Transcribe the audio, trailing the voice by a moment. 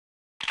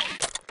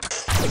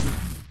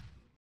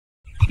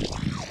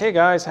Hey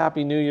guys,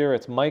 Happy New Year.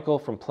 It's Michael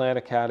from Plant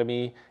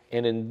Academy,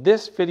 and in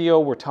this video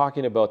we're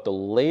talking about the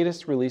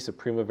latest release of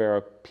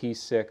Primavera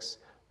P6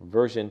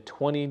 version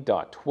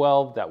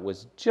 20.12 that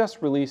was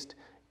just released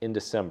in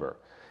December.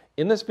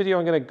 In this video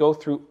I'm going to go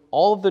through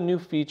all of the new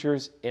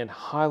features and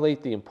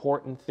highlight the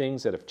important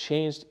things that have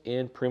changed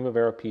in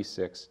Primavera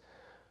P6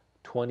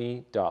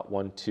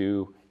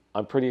 20.12.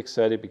 I'm pretty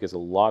excited because a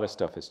lot of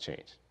stuff has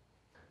changed.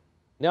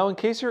 Now, in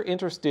case you're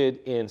interested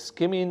in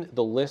skimming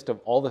the list of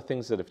all the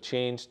things that have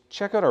changed,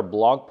 check out our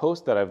blog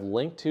post that I've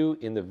linked to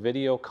in the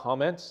video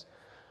comments.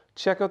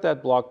 Check out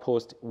that blog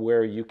post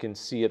where you can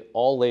see it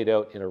all laid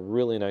out in a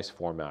really nice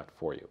format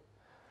for you.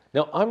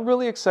 Now, I'm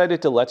really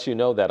excited to let you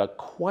know that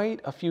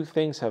quite a few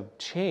things have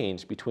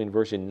changed between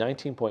version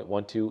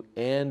 19.12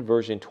 and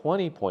version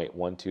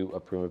 20.12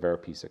 of Primavera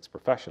P6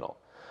 Professional.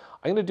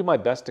 I'm going to do my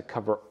best to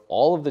cover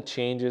all of the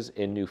changes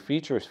and new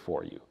features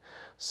for you.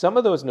 Some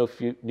of those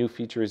new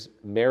features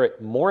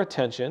merit more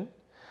attention,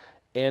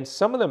 and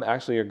some of them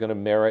actually are going to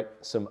merit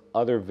some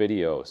other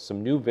videos,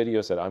 some new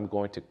videos that I'm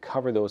going to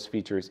cover those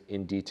features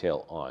in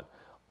detail on.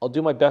 I'll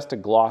do my best to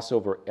gloss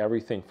over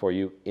everything for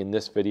you in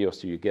this video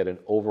so you get an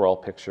overall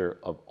picture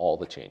of all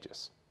the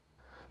changes.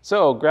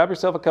 So grab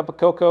yourself a cup of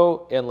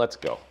cocoa and let's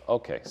go.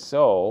 Okay,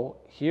 so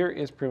here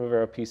is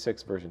Primavera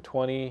P6 version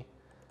 20.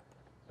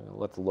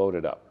 Let's load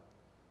it up.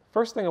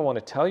 First thing I want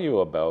to tell you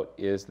about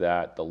is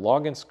that the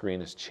login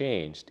screen has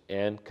changed,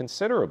 and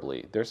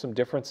considerably. There's some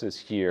differences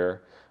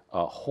here.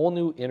 A whole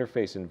new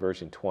interface in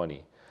version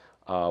 20.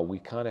 We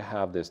kind of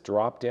have this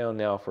drop down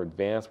now for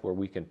advanced where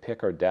we can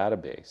pick our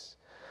database.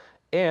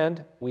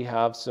 And we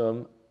have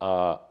some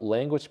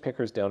language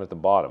pickers down at the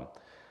bottom.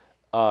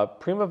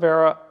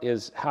 Primavera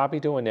is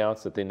happy to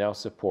announce that they now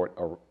support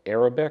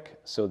Arabic.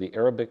 So the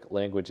Arabic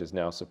language is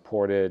now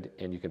supported,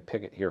 and you can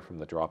pick it here from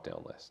the drop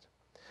down list.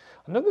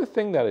 Another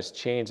thing that has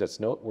changed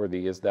that's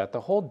noteworthy is that the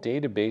whole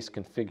database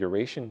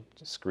configuration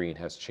screen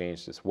has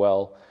changed as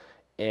well,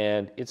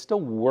 and it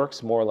still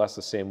works more or less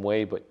the same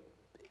way, but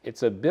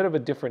it's a bit of a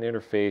different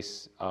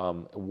interface.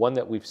 One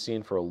that we've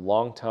seen for a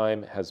long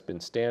time has been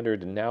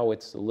standard, and now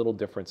it's a little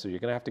different, so you're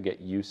going to have to get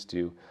used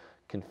to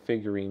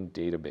configuring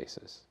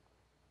databases.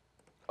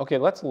 Okay,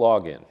 let's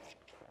log in.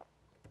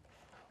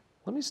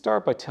 Let me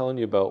start by telling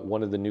you about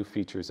one of the new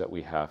features that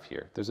we have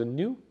here. There's a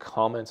new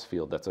comments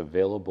field that's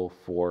available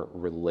for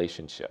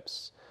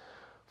relationships.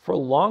 For a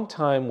long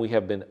time, we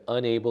have been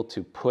unable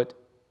to put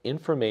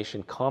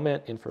information,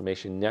 comment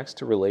information next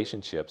to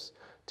relationships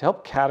to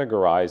help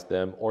categorize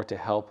them or to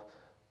help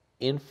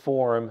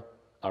inform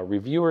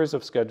reviewers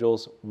of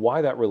schedules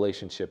why that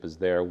relationship is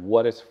there,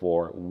 what it's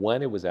for,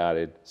 when it was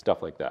added,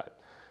 stuff like that.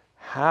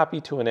 Happy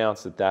to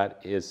announce that that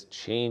is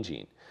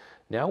changing.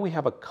 Now we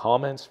have a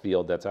comments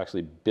field that's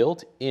actually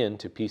built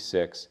into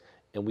P6,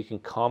 and we can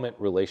comment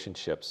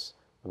relationships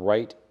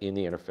right in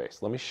the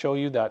interface. Let me show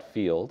you that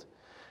field.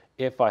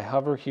 If I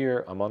hover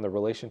here, I'm on the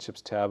relationships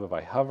tab. If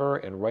I hover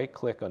and right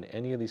click on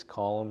any of these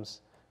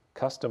columns,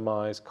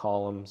 customize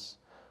columns,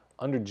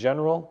 under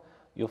general,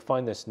 you'll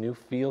find this new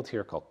field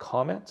here called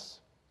comments.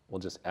 We'll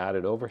just add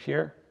it over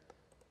here.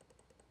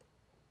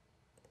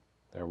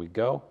 There we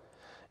go.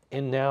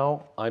 And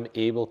now I'm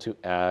able to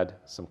add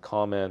some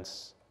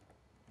comments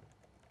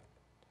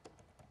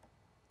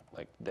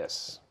like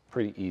this,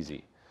 pretty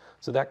easy.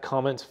 So that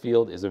comments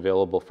field is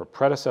available for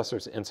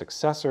predecessors and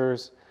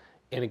successors,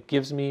 and it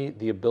gives me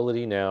the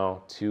ability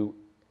now to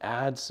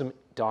add some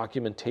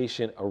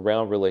documentation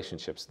around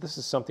relationships. This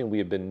is something we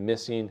have been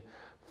missing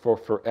for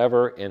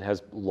forever and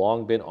has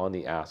long been on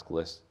the ask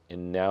list,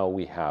 and now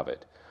we have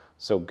it.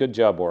 So good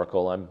job,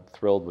 Oracle. I'm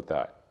thrilled with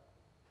that.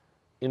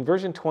 In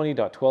version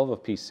 20.12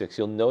 of P6,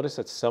 you'll notice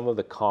that some of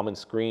the common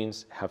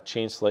screens have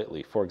changed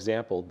slightly. For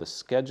example, the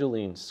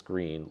scheduling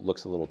screen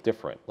looks a little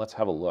different. Let's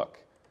have a look.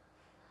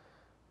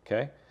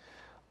 Okay.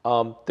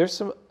 There's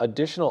some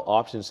additional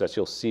options that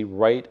you'll see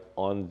right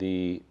on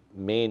the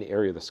main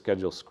area of the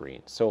schedule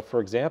screen. So for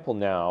example,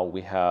 now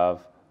we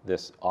have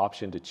this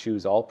option to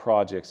choose all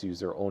projects use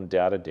their own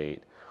data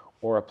date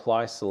or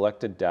apply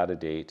selected data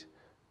date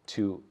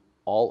to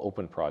all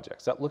open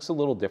projects. That looks a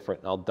little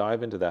different, and I'll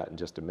dive into that in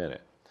just a minute.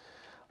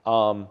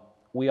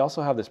 We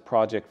also have this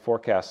project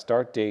forecast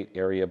start date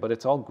area, but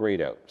it's all grayed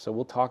out, so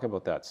we'll talk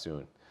about that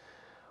soon.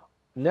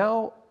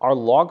 Now our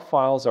log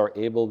files are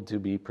able to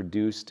be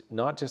produced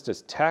not just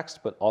as text,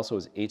 but also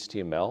as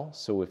HTML.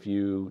 So if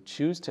you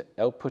choose to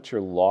output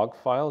your log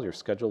file, your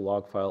schedule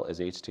log file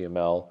as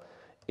HTML,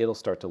 it'll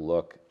start to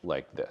look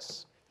like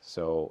this.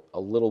 So a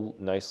little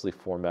nicely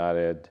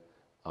formatted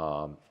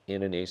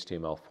in an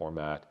HTML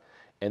format,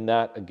 and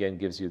that again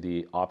gives you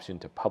the option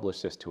to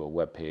publish this to a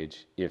web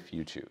page if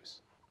you choose.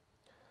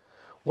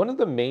 One of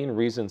the main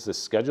reasons the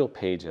schedule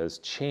page has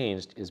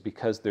changed is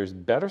because there's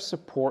better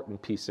support in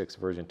P6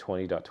 version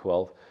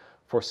 20.12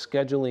 for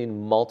scheduling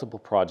multiple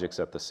projects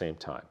at the same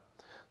time.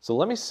 So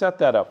let me set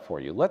that up for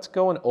you. Let's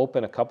go and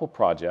open a couple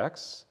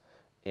projects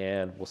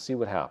and we'll see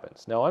what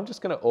happens. Now I'm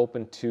just going to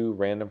open two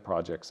random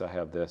projects. I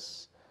have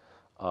this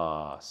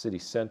City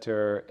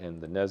Center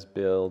and the NES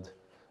build,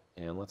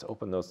 and let's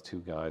open those two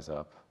guys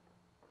up.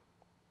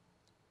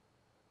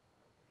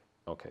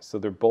 Okay, so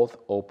they're both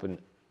open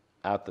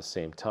at the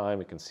same time.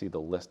 You can see the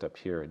list up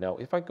here. Now,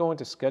 if I go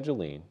into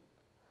scheduling,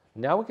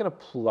 now we can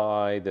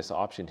apply this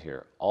option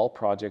here. All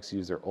projects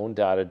use their own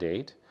data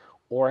date,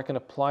 or I can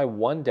apply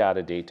one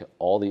data date to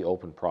all the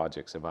open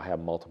projects if I have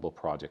multiple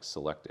projects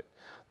selected.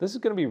 This is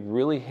going to be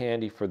really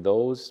handy for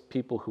those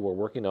people who are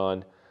working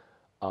on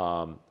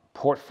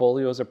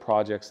portfolios of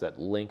projects that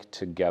link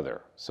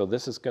together. So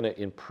this is going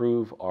to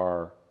improve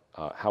our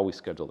how we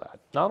schedule that.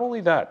 Not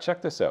only that,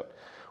 check this out.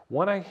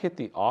 When I hit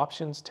the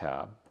Options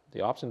tab, the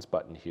Options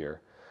button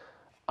here,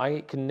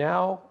 I can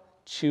now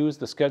choose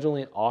the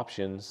scheduling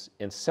options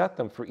and set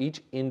them for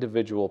each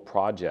individual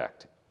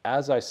project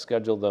as I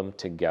schedule them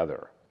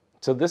together.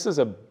 So this is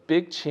a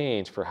big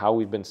change for how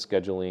we've been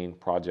scheduling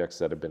projects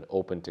that have been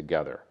open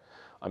together.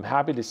 I'm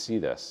happy to see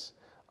this.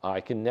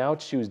 I can now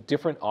choose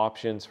different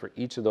options for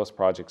each of those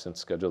projects and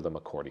schedule them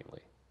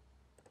accordingly.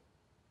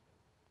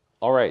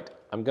 All right,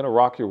 I'm going to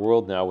rock your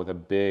world now with a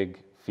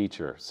big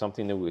feature,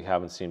 something that we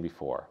haven't seen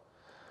before.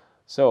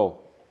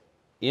 So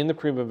in the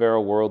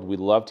Primavera world, we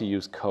love to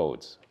use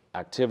codes,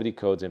 activity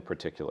codes in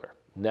particular.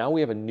 Now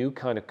we have a new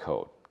kind of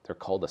code. They're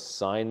called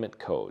assignment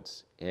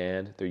codes,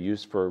 and they're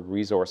used for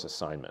resource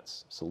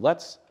assignments. So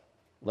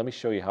let me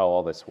show you how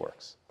all this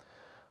works.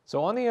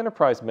 So on the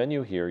Enterprise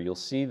menu here, you'll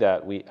see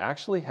that we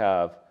actually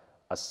have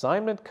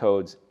assignment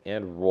codes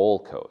and role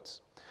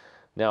codes.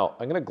 Now,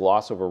 I'm going to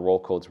gloss over role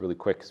codes really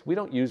quick because we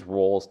don't use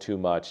roles too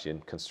much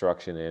in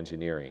construction and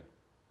engineering,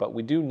 but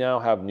we do now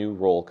have new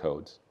role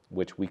codes,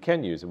 which we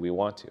can use if we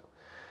want to.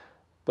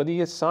 But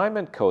the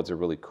assignment codes are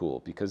really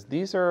cool because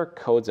these are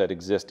codes that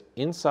exist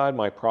inside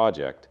my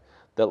project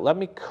that let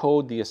me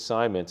code the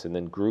assignments and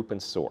then group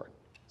and sort.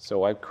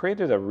 So I've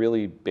created a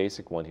really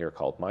basic one here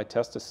called My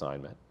Test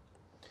Assignment.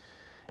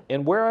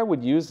 And where I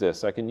would use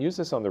this, I can use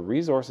this on the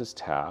Resources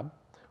tab,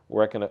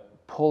 where I can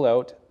pull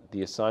out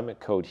the assignment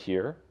code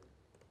here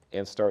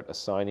and start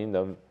assigning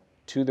them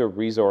to the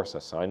resource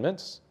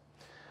assignments.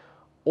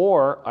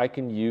 Or I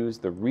can use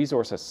the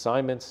resource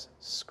assignments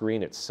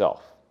screen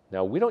itself.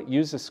 Now, we don't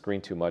use this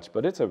screen too much,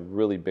 but it's a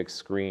really big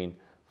screen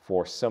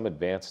for some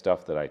advanced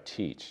stuff that I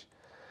teach.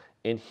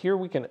 And here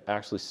we can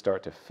actually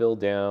start to fill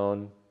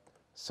down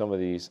some of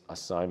these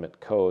assignment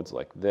codes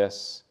like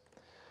this,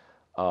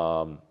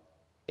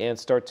 and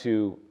start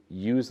to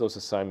use those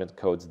assignment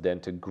codes then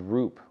to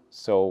group.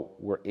 So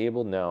we're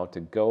able now to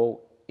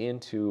go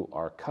into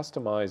our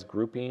customized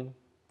grouping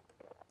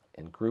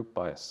and group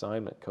by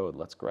assignment code.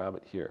 Let's grab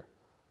it here.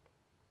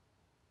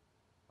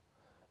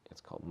 It's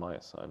called My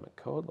Assignment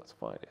Code. Let's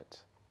find it.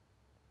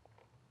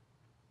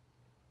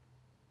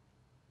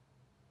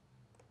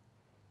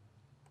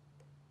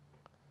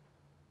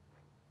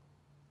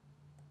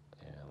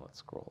 And let's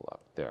scroll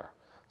up there.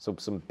 So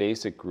some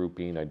basic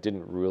grouping. I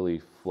didn't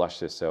really flush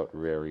this out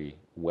very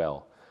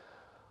well.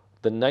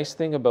 The nice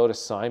thing about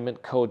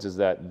assignment codes is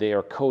that they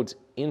are codes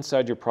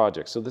inside your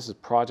project. So this is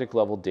project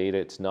level data.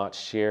 It's not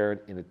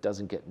shared and it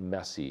doesn't get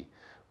messy.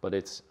 But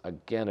it's,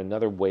 again,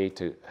 another way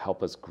to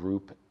help us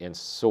group and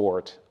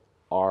sort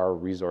our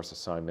resource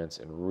assignments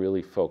and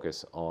really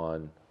focus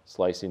on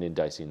slicing and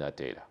dicing that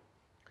data.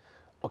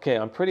 Okay,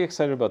 I'm pretty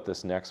excited about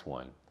this next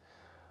one.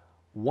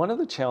 One of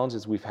the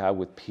challenges we've had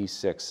with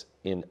P6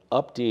 in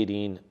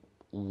updating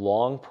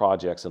long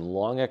projects and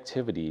long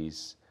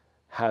activities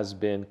has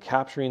been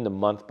capturing the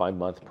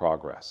month-by-month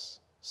progress.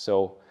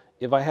 So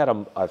if I had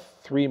a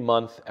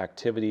 3-month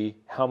activity,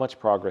 how much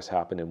progress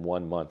happened in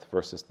 1 month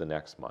versus the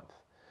next month?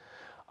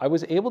 I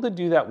was able to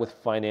do that with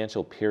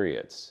financial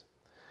periods.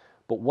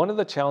 But one of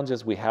the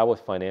challenges we have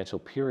with financial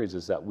periods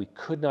is that we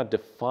could not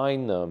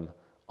define them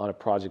on a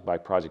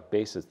project-by-project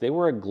basis. They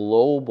were a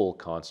global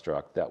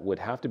construct that would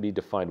have to be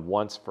defined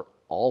once for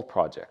all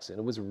projects. And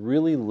it was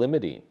really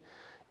limiting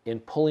in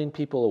pulling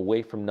people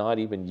away from not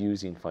even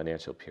using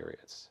financial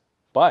periods.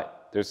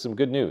 But there's some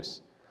good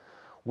news.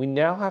 We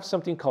now have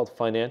something called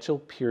financial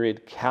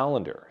period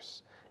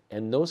calendars.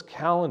 And those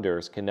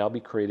calendars can now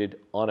be created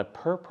on a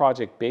per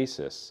project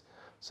basis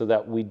so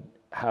that we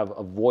have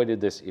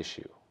avoided this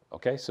issue.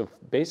 Okay, so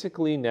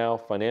basically now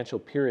financial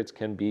periods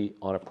can be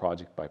on a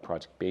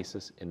project-by-project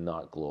basis and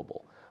not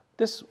global.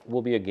 This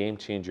will be a game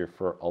changer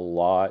for a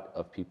lot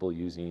of people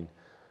using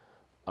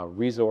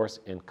resource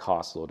and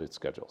cost-loaded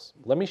schedules.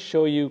 Let me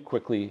show you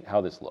quickly how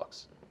this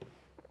looks.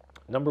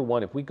 Number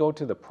one, if we go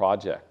to the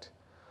project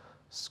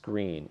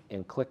screen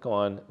and click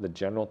on the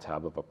General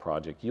tab of a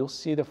project, you'll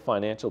see the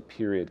financial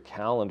period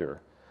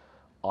calendar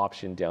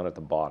option down at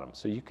the bottom.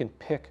 So you can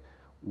pick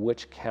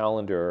which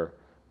calendar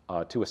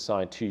to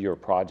assign to your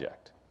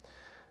project.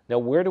 Now,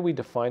 where do we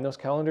define those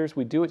calendars?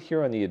 We do it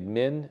here on the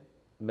admin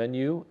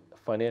menu,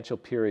 financial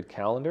period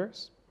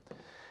calendars,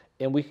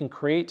 and we can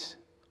create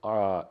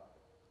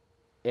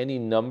any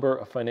number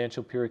of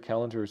financial period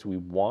calendars we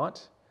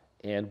want.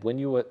 And when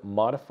you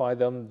modify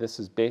them, this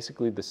is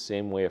basically the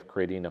same way of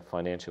creating a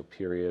financial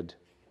period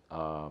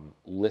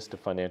list of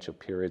financial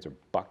periods or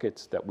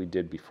buckets that we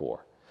did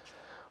before.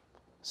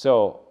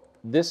 So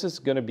this is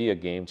going to be a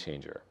game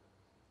changer.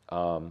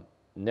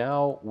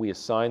 Now we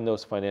assign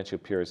those financial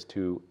periods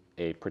to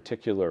a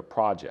particular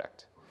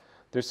project.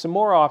 There's some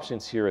more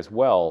options here as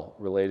well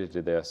related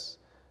to this.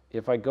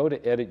 If I go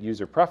to Edit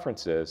User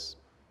Preferences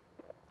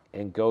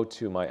and go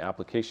to my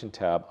Application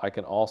tab, I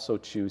can also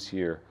choose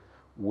here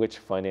which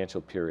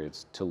financial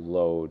periods to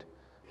load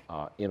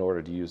in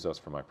order to use those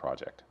for my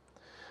project.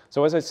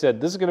 So as I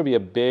said, this is going to be a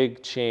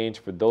big change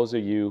for those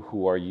of you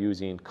who are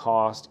using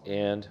cost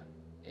and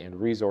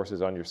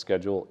resources on your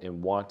schedule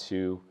and want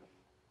to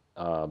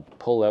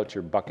pull out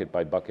your bucket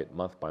by bucket,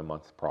 month by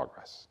month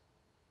progress.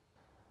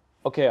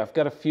 Okay, I've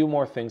got a few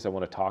more things I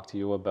want to talk to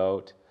you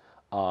about.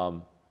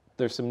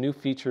 There's some new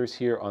features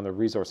here on the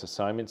resource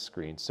assignment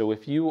screen. So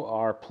if you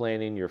are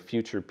planning your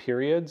future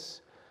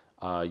periods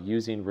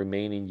using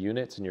remaining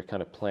units and you're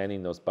kind of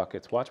planning those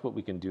buckets, watch what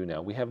we can do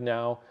now. We have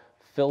now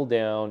fill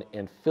down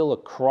and fill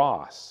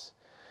across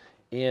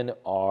in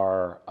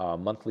our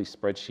monthly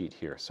spreadsheet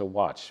here. So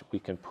watch, we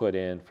can put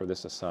in for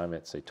this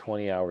assignment, say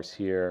 20 hours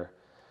here,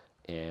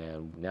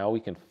 and now we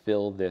can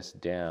fill this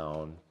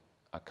down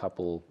a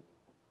couple,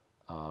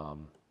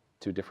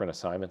 2 different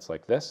assignments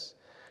like this.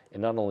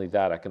 And not only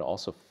that, I can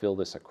also fill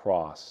this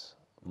across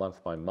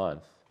month by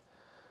month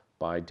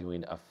by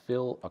doing a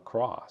fill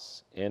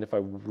across. And if I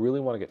really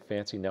want to get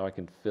fancy, now I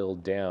can fill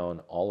down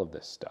all of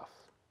this stuff.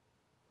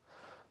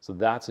 So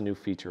that's a new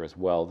feature as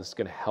well. This is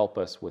going to help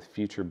us with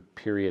future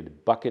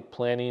period bucket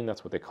planning.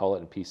 That's what they call it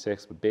in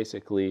P6, but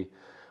basically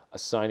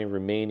assigning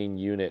remaining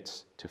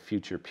units to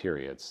future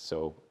periods.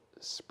 So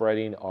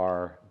spreading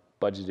our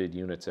budgeted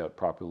units out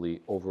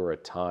properly over a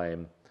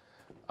time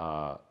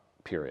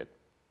period.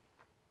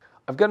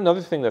 I've got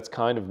another thing that's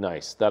kind of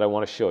nice that I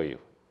want to show you.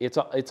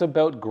 It's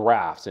about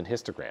graphs and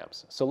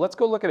histograms. So let's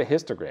go look at a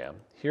histogram.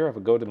 Here, if I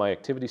go to my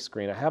activity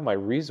screen, I have my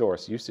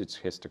resource usage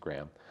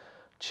histogram.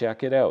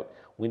 Check it out.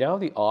 We now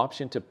have the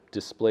option to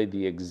display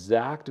the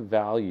exact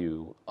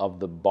value of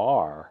the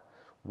bar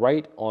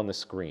right on the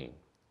screen.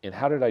 And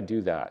how did I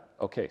do that?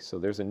 Okay, so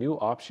there's a new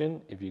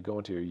option. If you go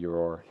into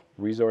your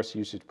resource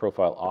usage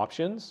profile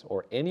options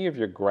or any of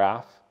your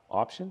graph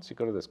options, you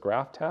go to this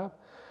graph tab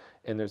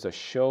and there's a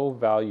show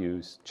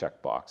values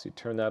checkbox. You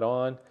turn that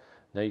on,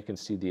 now you can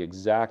see the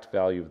exact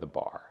value of the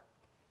bar.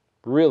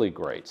 Really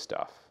great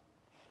stuff.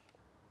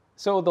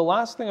 So the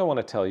last thing I want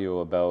to tell you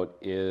about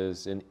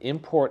is an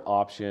import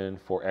option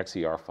for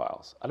XER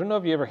files. I don't know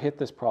if you ever hit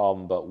this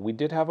problem, but we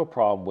did have a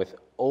problem with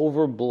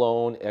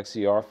overblown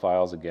XER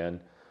files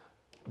again.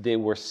 They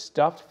were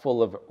stuffed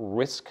full of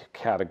risk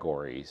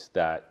categories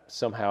that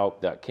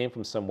came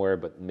from somewhere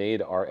but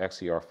made our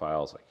XER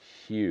files like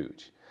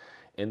huge.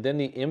 And then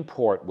the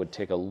import would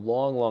take a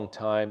long, long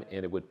time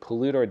and it would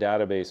pollute our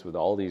database with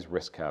all these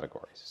risk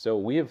categories. So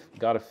we have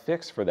got a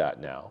fix for that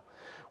now.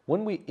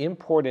 When we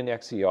import an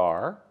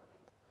XER,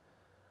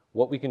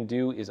 what we can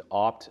do is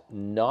opt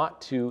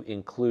not to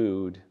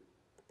include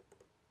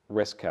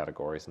risk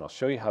categories. And I'll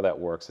show you how that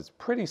works. It's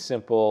pretty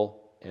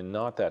simple and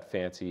not that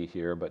fancy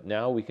here, but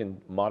now we can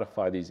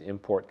modify these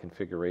import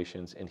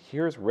configurations. And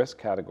here's risk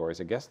categories.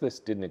 I guess this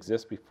didn't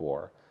exist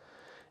before.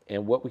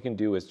 And what we can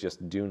do is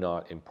just do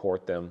not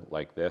import them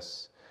like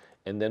this.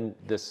 And then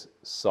this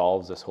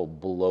solves this whole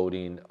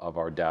bloating of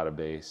our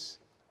database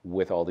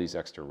with all these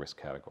extra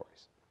risk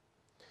categories.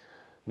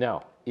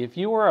 Now, if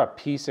you are a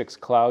P6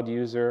 Cloud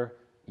user,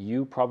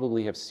 you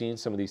probably have seen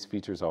some of these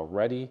features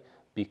already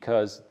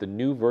because the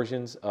new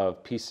versions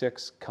of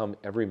P6 come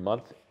every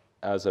month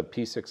as a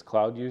P6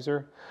 Cloud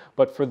user.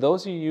 But for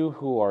those of you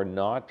who are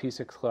not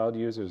P6 Cloud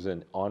users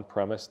and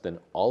on-premise, then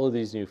all of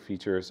these new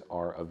features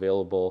are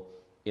available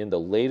in the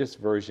latest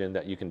version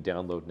that you can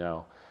download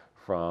now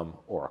from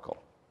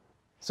Oracle.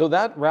 So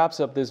that wraps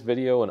up this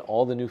video and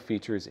all the new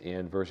features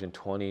in version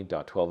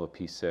 20.12 of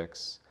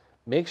P6.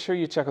 Make sure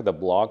you check out the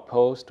blog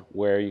post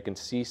where you can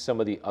see some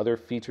of the other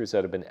features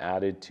that have been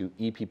added to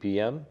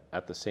EPPM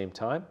at the same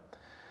time.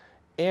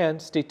 And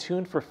stay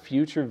tuned for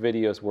future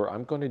videos where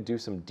I'm going to do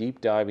some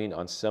deep diving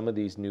on some of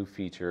these new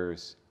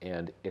features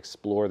and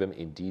explore them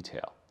in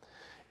detail.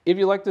 If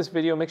you like this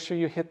video, make sure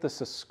you hit the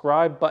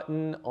subscribe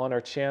button on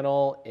our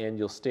channel and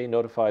you'll stay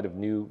notified of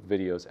new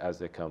videos as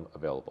they come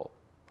available.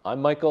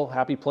 I'm Michael,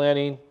 happy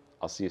planning.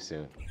 I'll see you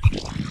soon.